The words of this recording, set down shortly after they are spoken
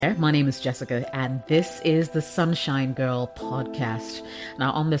My name is Jessica, and this is the Sunshine Girl podcast.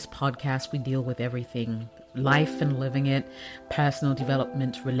 Now, on this podcast, we deal with everything life and living it, personal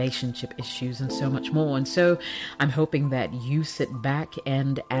development, relationship issues, and so much more. And so I'm hoping that you sit back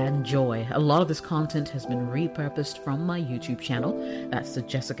and enjoy. A lot of this content has been repurposed from my YouTube channel. That's the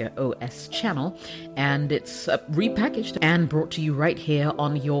Jessica OS channel. And it's repackaged and brought to you right here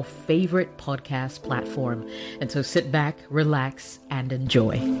on your favorite podcast platform. And so sit back, relax, and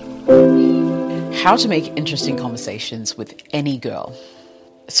enjoy. How to make interesting conversations with any girl.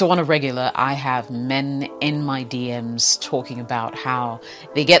 So on a regular, I have men in my DMs talking about how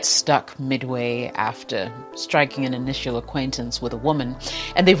they get stuck midway after striking an initial acquaintance with a woman,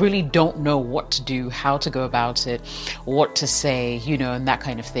 and they really don't know what to do, how to go about it, what to say, and that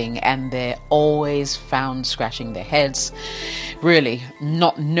kind of thing. And they're always found scratching their heads, really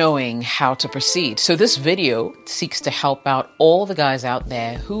not knowing how to proceed. So this video seeks to help out all the guys out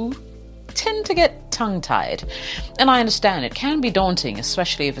there who tend to get tongue-tied. And I understand it can be daunting,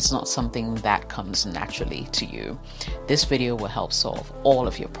 especially if it's not something that comes naturally to you. This video will help solve all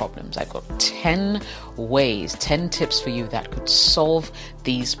of your problems. I've got 10 tips for you that could solve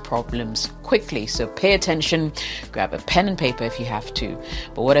these problems quickly. So pay attention, grab a pen and paper if you have to.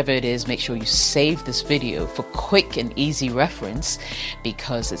 But whatever it is, make sure you save this video for quick and easy reference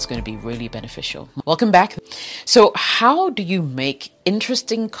because it's going to be really beneficial. Welcome back. So how do you make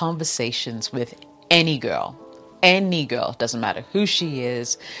interesting conversations with any girl? Any girl, doesn't matter who she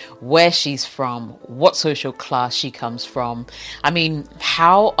is, where she's from, what social class she comes from. I mean,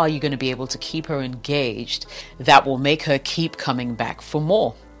 how are you going to be able to keep her engaged that will make her keep coming back for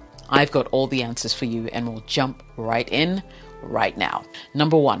more? I've got all the answers for you, and we'll jump right in right now.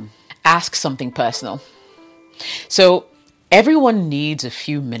 Number 1, ask something personal. So everyone needs a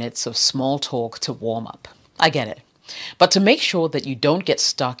few minutes of small talk to warm up. I get it. But to make sure that you don't get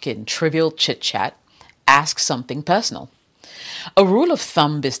stuck in trivial chit-chat, ask something personal. A rule of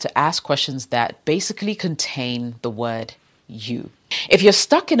thumb is to ask questions that basically contain the word you. If you're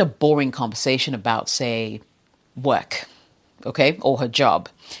stuck in a boring conversation about, say, work, okay, or her job,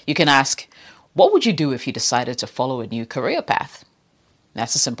 you can ask, what would you do if you decided to follow a new career path?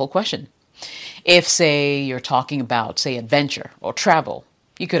 That's a simple question. If, say, you're talking about, say, adventure or travel,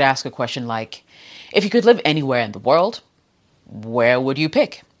 you could ask a question like, if you could live anywhere in the world, where would you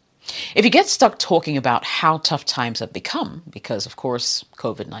pick? If you get stuck talking about how tough times have become, because of course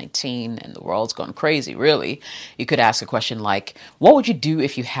COVID-19 and the world's gone crazy, really, you could ask a question like, what would you do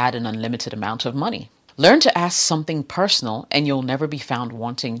if you had an unlimited amount of money? Learn to ask something personal and you'll never be found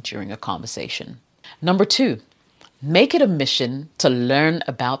wanting during a conversation. Number 2, make it a mission to learn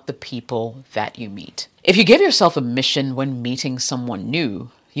about the people that you meet. If you give yourself a mission when meeting someone new,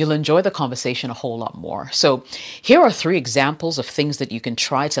 you'll enjoy the conversation a whole lot more. So here are 3 examples of things that you can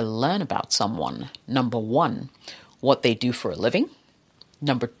try to learn about someone. Number 1, what they do for a living.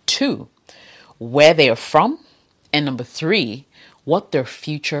 Number 2, where they are from. And number 3, what their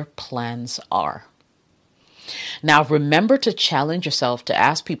future plans are. Now, remember to challenge yourself to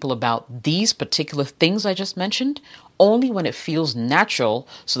ask people about these particular things I just mentioned only when it feels natural,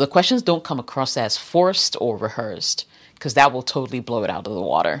 so the questions don't come across as forced or rehearsed, because that will totally blow it out of the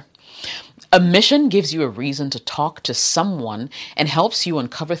water. A mission gives you a reason to talk to someone and helps you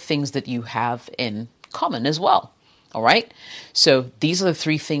uncover things that you have in common as well. All right? So these are the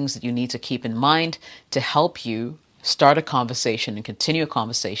 3 things that you need to keep in mind to help you start a conversation and continue a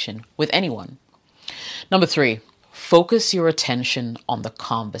conversation with anyone. Number 3, focus your attention on the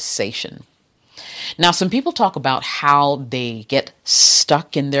conversation. Now, some people talk about how they get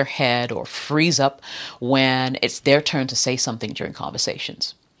stuck in their head or freeze up when it's their turn to say something during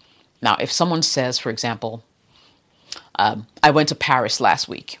conversations. Now, if someone says, for example, I went to Paris last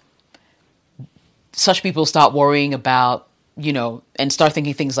week, such people start worrying about, and start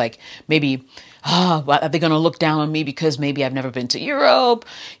thinking things like maybe, are they going to look down on me because maybe I've never been to Europe?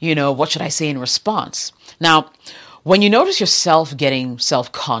 What should I say in response? Now, when you notice yourself getting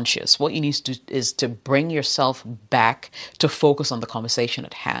self-conscious, what you need to do is to bring yourself back to focus on the conversation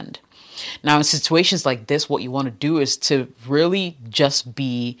at hand. Now, in situations like this, what you want to do is to really just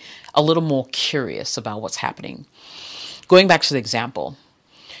be a little more curious about what's happening. Going back to the example,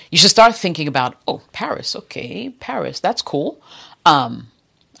 you should start thinking about, Paris. Okay, Paris, that's cool.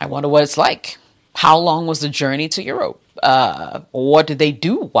 I wonder what it's like. How long was the journey to Europe? What did they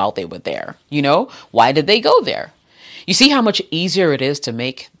do while they were there? Why did they go there? You see how much easier it is to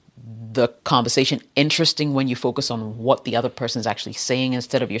make the conversation interesting when you focus on what the other person is actually saying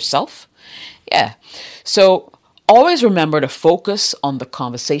instead of yourself? Yeah. So always remember to focus on the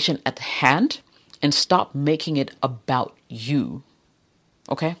conversation at hand and stop making it about you.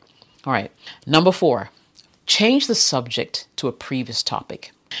 Okay? All right. Number 4, change the subject to a previous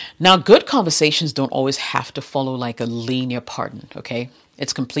topic. Now, good conversations don't always have to follow like a linear pattern, okay?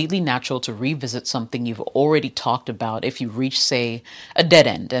 It's completely natural to revisit something you've already talked about if you reach, say, a dead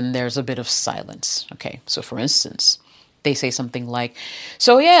end and there's a bit of silence, okay? So for instance, they say something like,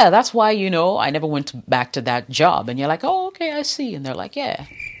 so yeah, that's why, I never went back to that job. And you're like, oh, okay, I see. And they're like, yeah.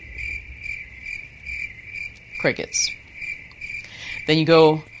 Crickets. Then you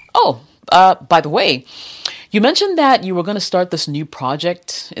go, oh, by the way, you mentioned that you were going to start this new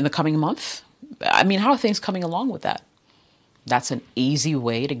project in the coming month. I mean, how are things coming along with that? That's an easy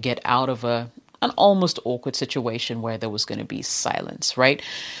way to get out of an almost awkward situation where there was going to be silence, right?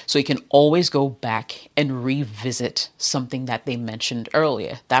 So you can always go back and revisit something that they mentioned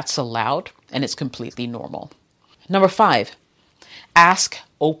earlier. That's allowed and it's completely normal. Number 5, ask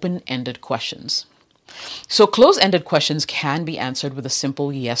open-ended questions. So close-ended questions can be answered with a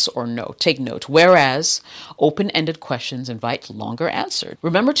simple yes or no. Take note. Whereas open-ended questions invite longer answers.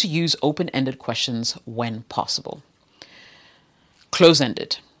 Remember to use open-ended questions when possible.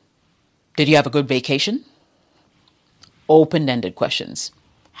 Close-ended. Did you have a good vacation? Open-ended questions.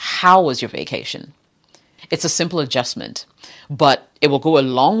 How was your vacation? It's a simple adjustment, but it will go a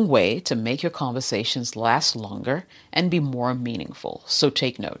long way to make your conversations last longer and be more meaningful. So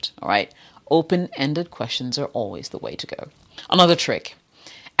take note, all right? Open-ended questions are always the way to go. Another trick,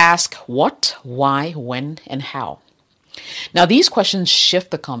 ask what, why, when, and how. Now, these questions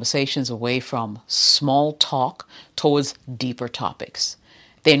shift the conversations away from small talk towards deeper topics.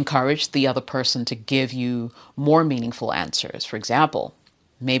 They encourage the other person to give you more meaningful answers. For example,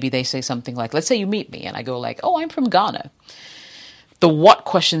 maybe they say something like, let's say you meet me and I go like, oh, I'm from Ghana. The what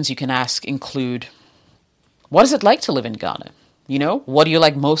questions you can ask include, what is it like to live in Ghana? What do you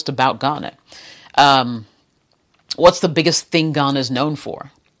like most about Ghana? What's the biggest thing Ghana is known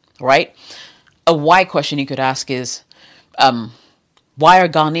for, right? A why question you could ask is, why are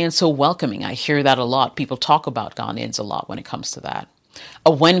Ghanaians so welcoming? I hear that a lot. People talk about Ghanaians a lot when it comes to that.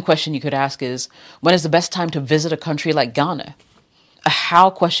 A when question you could ask is, when is the best time to visit a country like Ghana? A how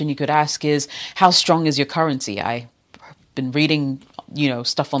question you could ask is, how strong is your currency? I've been reading,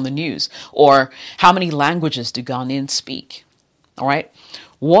 stuff on the news. Or how many languages do Ghanaians speak? All right.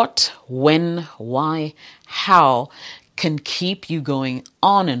 What, when, why, how can keep you going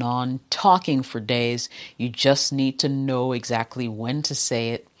on and on, talking for days. You just need to know exactly when to say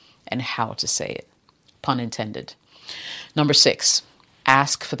it and how to say it. Pun intended. Number 6,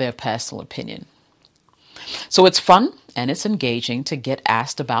 ask for their personal opinion. So it's fun and it's engaging to get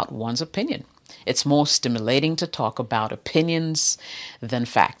asked about one's opinion. It's more stimulating to talk about opinions than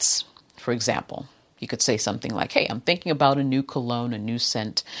facts. For example, you could say something like, hey, I'm thinking about a new cologne, a new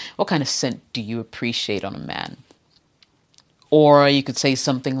scent. What kind of scent do you appreciate on a man? Or you could say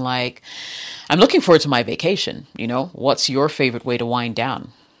something like, I'm looking forward to my vacation. What's your favorite way to wind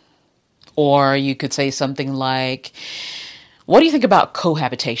down? Or you could say something like, what do you think about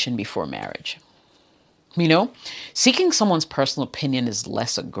cohabitation before marriage? Seeking someone's personal opinion is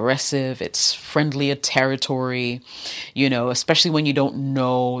less aggressive. It's friendlier territory, especially when you don't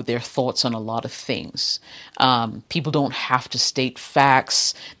know their thoughts on a lot of things. People don't have to state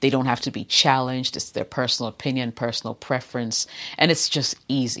facts. They don't have to be challenged. It's their personal opinion, personal preference, and it's just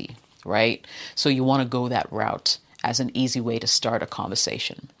easy, right? So you want to go that route as an easy way to start a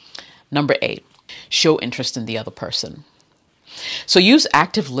conversation. Number 8, show interest in the other person. So use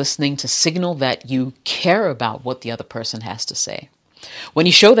active listening to signal that you care about what the other person has to say. When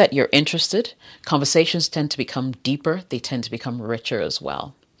you show that you're interested, conversations tend to become deeper. They tend to become richer as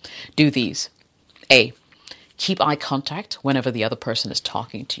well. Do these. A, keep eye contact whenever the other person is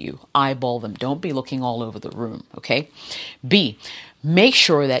talking to you. Eyeball them. Don't be looking all over the room, okay? B, make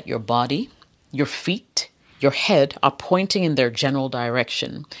sure that your body, your feet, your head are pointing in their general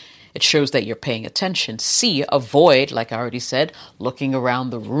direction. It shows that you're paying attention. C, avoid, like I already said, looking around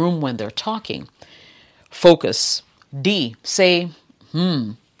the room when they're talking. Focus. D, say,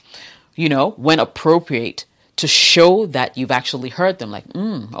 when appropriate, to show that you've actually heard them, like,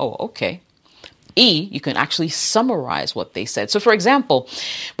 oh, okay. E, you can actually summarize what they said. So for example,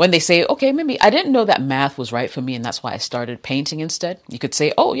 when they say, okay, maybe I didn't know that math was right for me and that's why I started painting instead. You could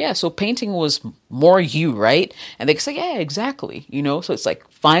say, oh yeah, so painting was more you, right? And they could say, yeah, exactly. So it's like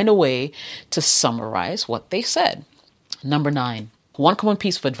find a way to summarize what they said. Number 9, One common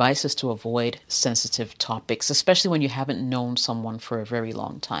piece of advice is to avoid sensitive topics, especially when you haven't known someone for a very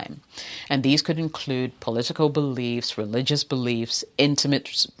long time. And these could include political beliefs, religious beliefs,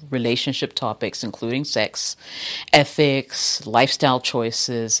 intimate relationship topics, including sex, ethics, lifestyle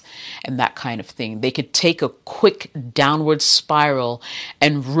choices, and that kind of thing. They could take a quick downward spiral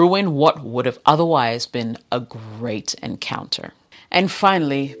and ruin what would have otherwise been a great encounter. And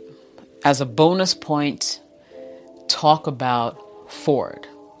finally, as a bonus point, talk about Ford: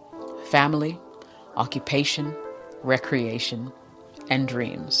 family, occupation, recreation, and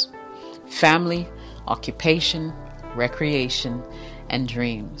dreams. Family, occupation, recreation, and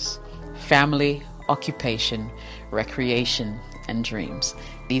dreams. Family, occupation, recreation, and dreams.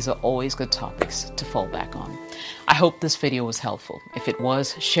 These are always good topics to fall back on. I hope this video was helpful. If it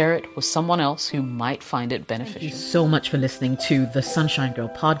was, share it with someone else who might find it beneficial. Thank you so much for listening to the Sunshine Girl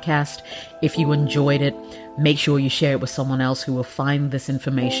podcast. If you enjoyed it, make sure you share it with someone else who will find this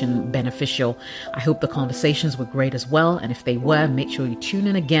information beneficial. I hope the conversations were great as well. And if they were, make sure you tune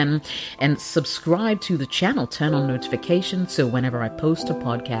in again and subscribe to the channel. Turn on notifications so whenever I post a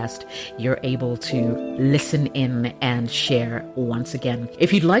podcast, you're able to listen in and share once again.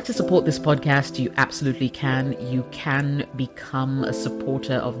 If you'd like to support this podcast, you absolutely can. You can become a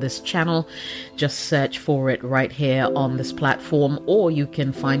supporter of this channel. Just search for it right here on this platform, or you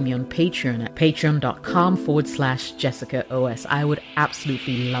can find me on Patreon at patreon.com/Jessica OS. I would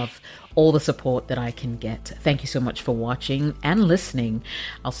absolutely love all the support that I can get. Thank you so much for watching and listening.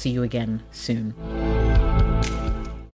 I'll see you again soon.